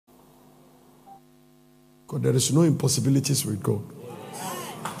Because there is no impossibilities with God.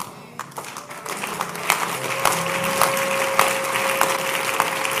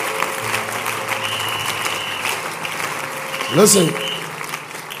 Listen,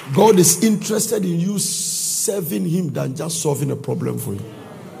 God is interested in you serving Him than just solving a problem for you.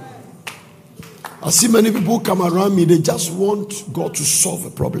 I see many people come around me, they just want God to solve a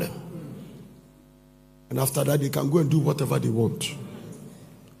problem. And after that, they can go and do whatever they want.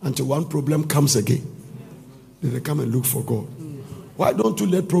 Until one problem comes again. Then they come and look for God. Why don't you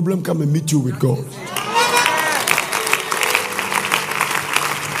let problem come and meet you with God?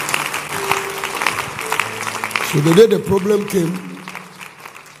 So the day the problem came,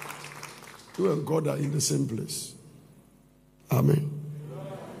 you and God are in the same place. Amen.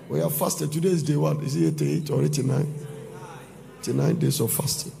 We have fasted. Today is day what? Is it 88 or 89? 89 days of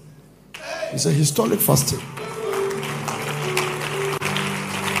fasting. It's a historic fasting.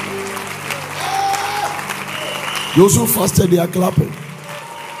 Those who fasted, they are clapping.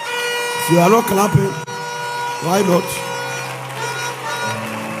 If you are not clapping, why not?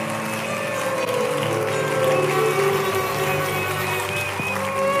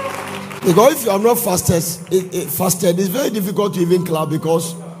 Because if you are not fasted, it's very difficult to even clap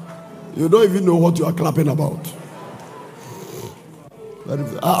because you don't even know what you are clapping about.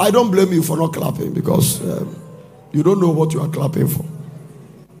 But I don't blame you for not clapping because you don't know what you are clapping for.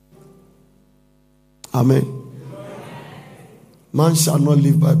 Amen. Man shall not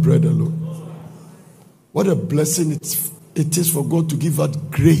live by bread alone. What a blessing it is for God to give us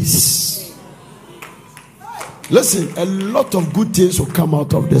grace. Listen, a lot of good things will come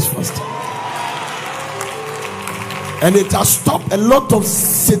out of this fasting. And it has stopped a lot of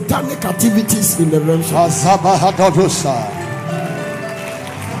satanic activities in the realms of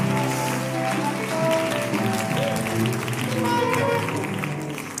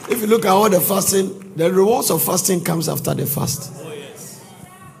If you look at all the fasting, the rewards of fasting comes after the fast. Oh, yes.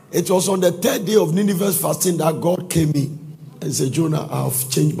 It was on the third day of Nineveh's fasting that God came in and said, Jonah, I have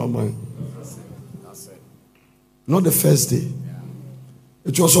changed my mind. That's it. Not the first day.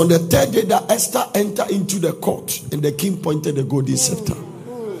 It was on the third day that Esther entered into the court and the king pointed the golden scepter.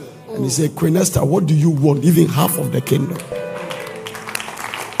 And he said, Queen Esther, what do you want? Even half of the kingdom.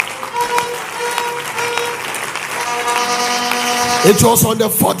 It was on the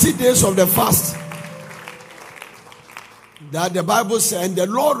 40 days of the fast that the Bible said, and the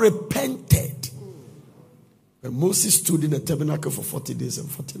Lord repented. And Moses stood in the tabernacle for 40 days and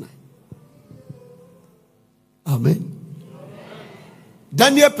 40 nights. Amen.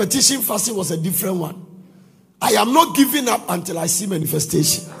 Daniel petition fasting was a different one. I am not giving up until I see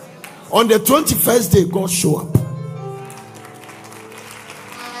manifestation. On the 21st day, God showed up.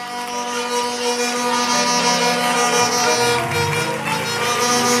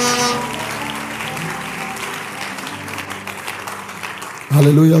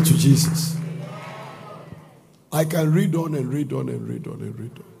 Hallelujah to Jesus. I can read on and read on and read on and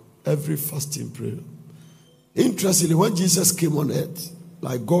read on. Every fasting prayer. Interestingly, when Jesus came on earth,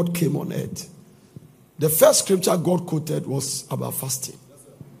 like God came on earth, the first scripture God quoted was about fasting.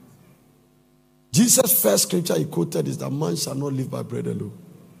 Jesus' first scripture he quoted is that man shall not live by bread alone.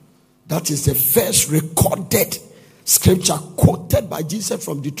 That is the first recorded scripture quoted by Jesus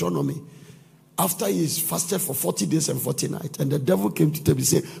from Deuteronomy after he fasted for 40 days and 40 nights. And the devil came to tell him, he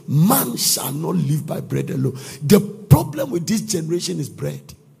said, man shall not live by bread alone. The problem with this generation is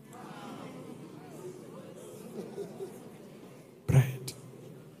bread. Bread.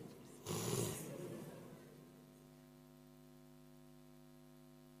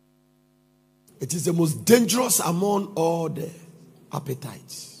 It is the most dangerous among all the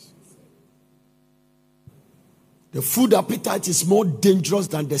appetites. The food appetite is more dangerous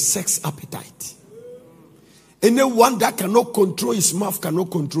than the sex appetite. Anyone that cannot control his mouth cannot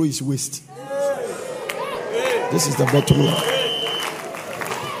control his waist. This is the bottom line.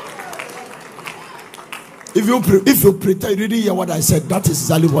 If you pretend you didn't hear what I said, that is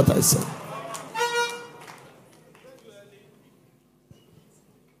exactly what I said.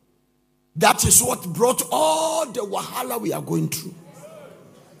 That is what brought all the wahala we are going through.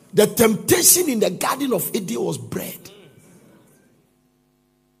 The temptation in the Garden of Eden was bread.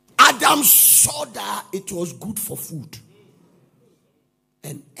 Adam saw that it was good for food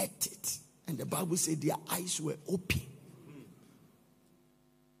and ate it. And the Bible said their eyes were open.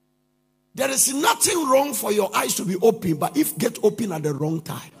 There is nothing wrong for your eyes to be open, but if get open at the wrong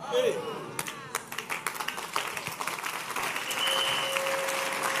time.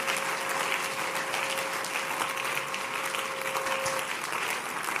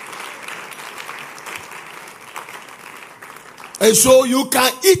 And so you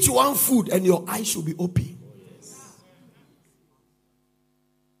can eat one food and your eyes will be open.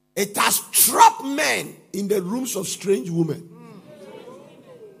 It has trapped men in the rooms of strange women.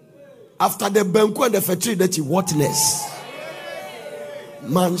 After the banquet and the fertility, what less?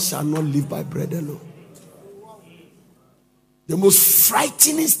 Man shall not live by bread alone. The most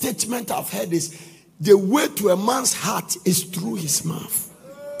frightening statement I've heard is, the way to a man's heart is through his mouth.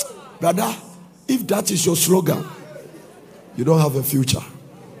 Brother, if that is your slogan, you don't have a future.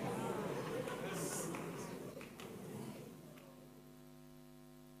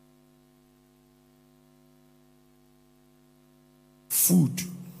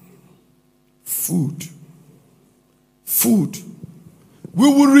 Food. We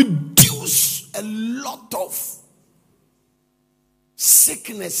will reduce a lot of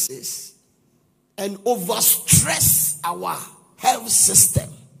sicknesses and overstress our health system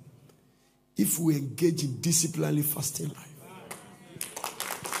if we engage in disciplined fasting life.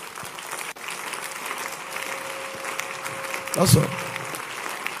 That's all.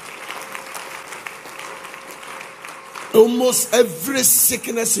 Almost every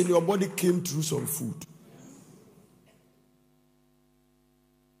sickness in your body came through some food.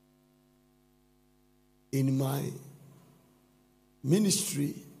 In my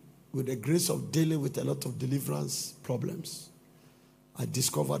ministry, with the grace of dealing with a lot of deliverance problems, I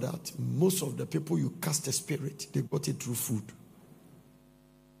discovered that most of the people you cast a spirit, they got it through food.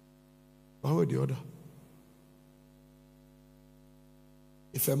 One way or the other.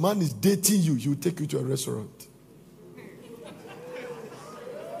 If a man is dating you, he will take you to a restaurant.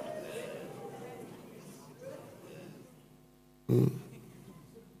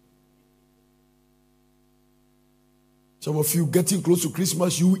 Some of you getting close to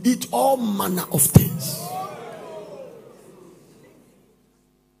Christmas, you eat all manner of things.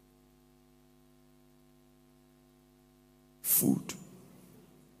 Food.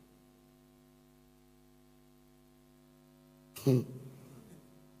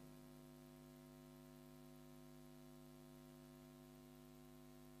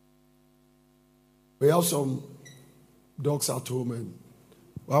 We have some dogs at home, and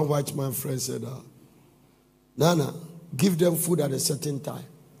one white man friend said, Nana, give them food at a certain time.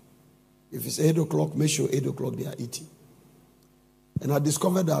 If it's 8 o'clock, make sure 8 o'clock they are eating. And I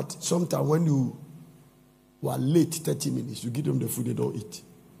discovered that sometimes when you are late 30 minutes, you give them the food, they don't eat.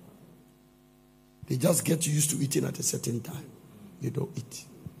 They just get used to eating at a certain time. They don't eat.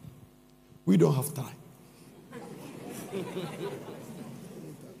 We don't have time.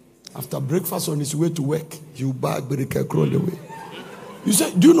 After breakfast on his way to work, he will buy Berika on the way. You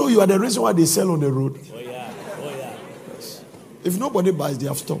say, do you know you are the reason why they sell on the road? Oh yeah. Yes. If nobody buys, they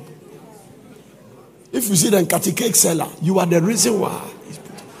have stopped. If you see the Nkati cake seller, you are the reason why.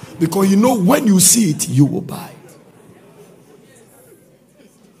 Because you know when you see it, you will buy it.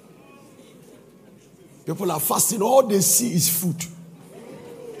 People are fasting, all they see is food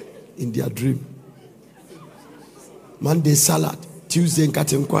in their dream. Monday salad, Tuesday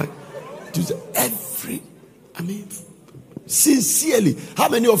Nkati Nkwai, Tuesday sincerely, how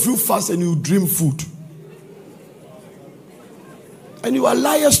many of you fast and you dream food? And you are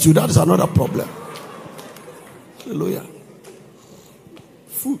liars too, that is another problem. Hallelujah.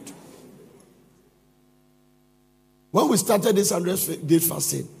 Food. When we started this 100-day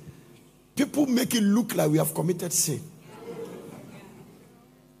fasting, people make it look like we have committed sin.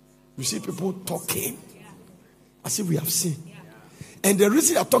 You see people talking as if we have sinned. And the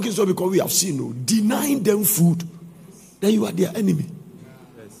reason they are talking so because we have sinned. No, denying them food, then you are their enemy.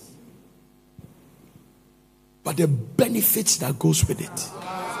 Yes. But the benefits that goes with it.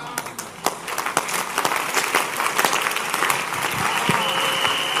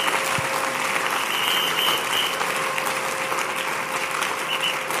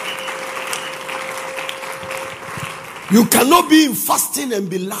 You cannot be in fasting and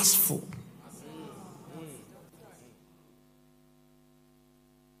be lustful.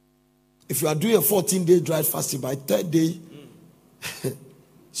 If you are doing a 14-day dry fasting, by third day,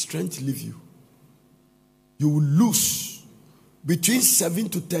 strength leave you. You will lose. Between 7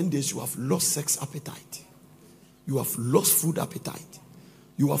 to 10 days, you have lost sex appetite. You have lost food appetite.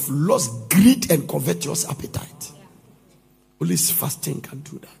 You have lost greed and covetous appetite. Only fasting can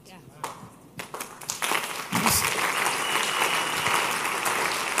do that.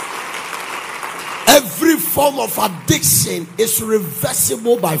 Every form of addiction is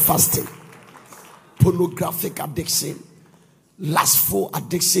reversible by fasting. Pornographic addiction, lustful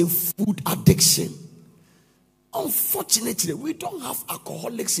addiction, food addiction. Unfortunately, we don't have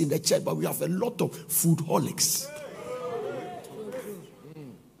alcoholics in the church, but we have a lot of foodholics.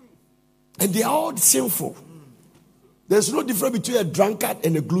 And they are all sinful. There's no difference between a drunkard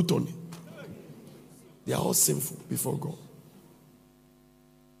and a glutton. They are all sinful before God.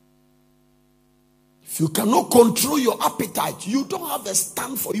 If you cannot control your appetite, you don't have a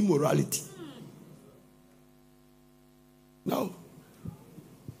stand for immorality. No.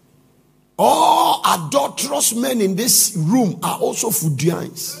 All adulterous men in this room are also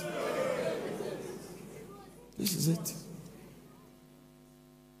foodians. This is it.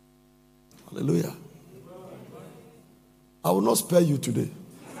 Hallelujah. I will not spare you today.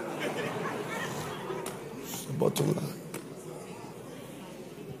 It's the bottom line.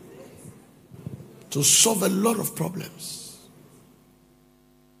 To solve a lot of problems.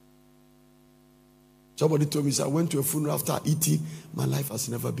 Somebody told me, I went to a funeral after eating. My life has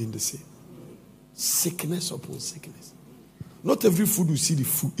never been the same. Sickness upon sickness. Not every food you see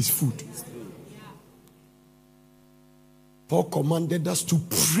is food. Paul commanded us to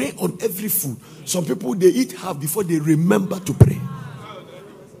pray on every food. Some people, they eat half before they remember to pray.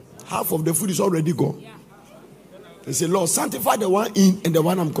 Half of the food is already gone. They say, Lord, sanctify the one in and the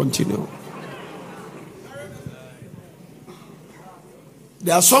one I'm continuing.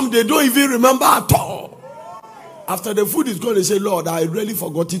 There are some they don't even remember at all. After the food is gone, they say, Lord, I really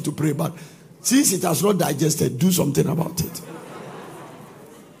forgotten to pray. But since it has not digested, do something about it.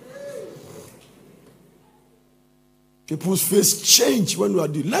 People's face change when we are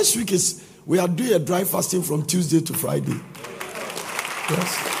doing. Next week we are doing a dry fasting from Tuesday to Friday.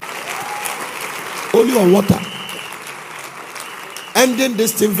 Yes. Only on water. Ending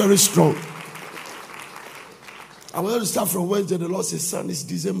this thing very strong. I want to start from Wednesday. The Lord says, son, it's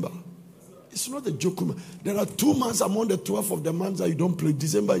December. It's not a joke. There are 2 months among the 12 of the months that you don't play.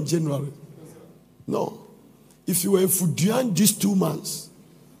 December and January. No. If you were a Fudian these 2 months,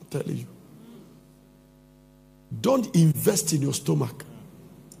 I'm telling you. Don't invest in your stomach.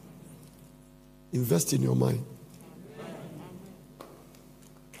 Invest in your mind.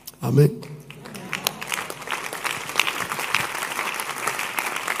 Amen.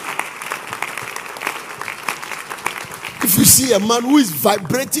 If you see a man who is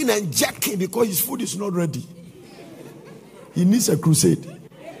vibrating and jerking because his food is not ready, he needs a crusade.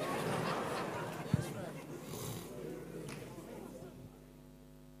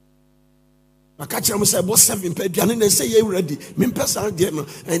 I catch him say, "Boss, 7 pay." And they say, "You ready?" Me person game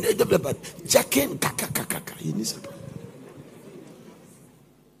and jerking, kaka. He needs a.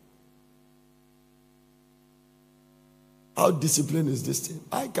 How disciplined is this thing?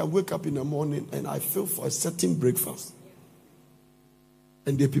 I can wake up in the morning and I feel for a certain breakfast.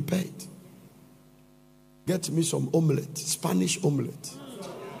 And they prepare it. Get me some omelette, Spanish omelette.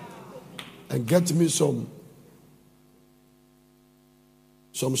 And get me some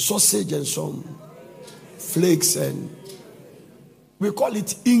sausage and some flakes, and we call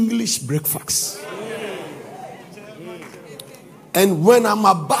it English breakfast. And when I'm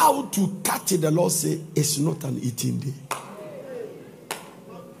about to cut it, the Lord say, it's not an eating day.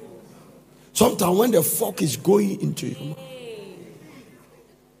 Sometimes when the fork is going into your mouth,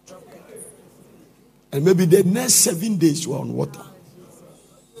 and maybe the next 7 days you are on water,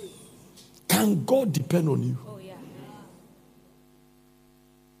 can God depend on you?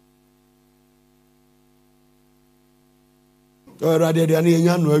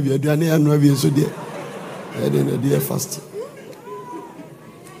 Fasting.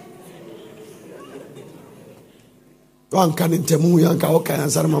 One can in Temu Yanka, okay, and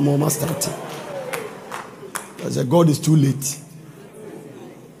Sarma Mama starting. I said, God is too late.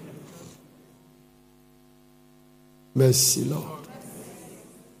 Mercy, Lord.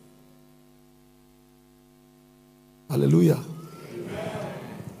 Hallelujah.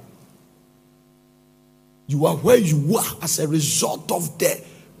 You are where you are as a result of the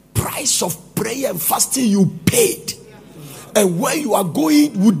price of prayer and fasting you paid. And where you are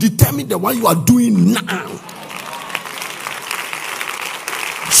going will determine the one you are doing now.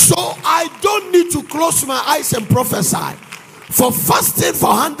 So I don't need to close my eyes and prophesy. For fasting for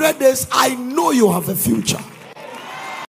 100 days, I know you have a future.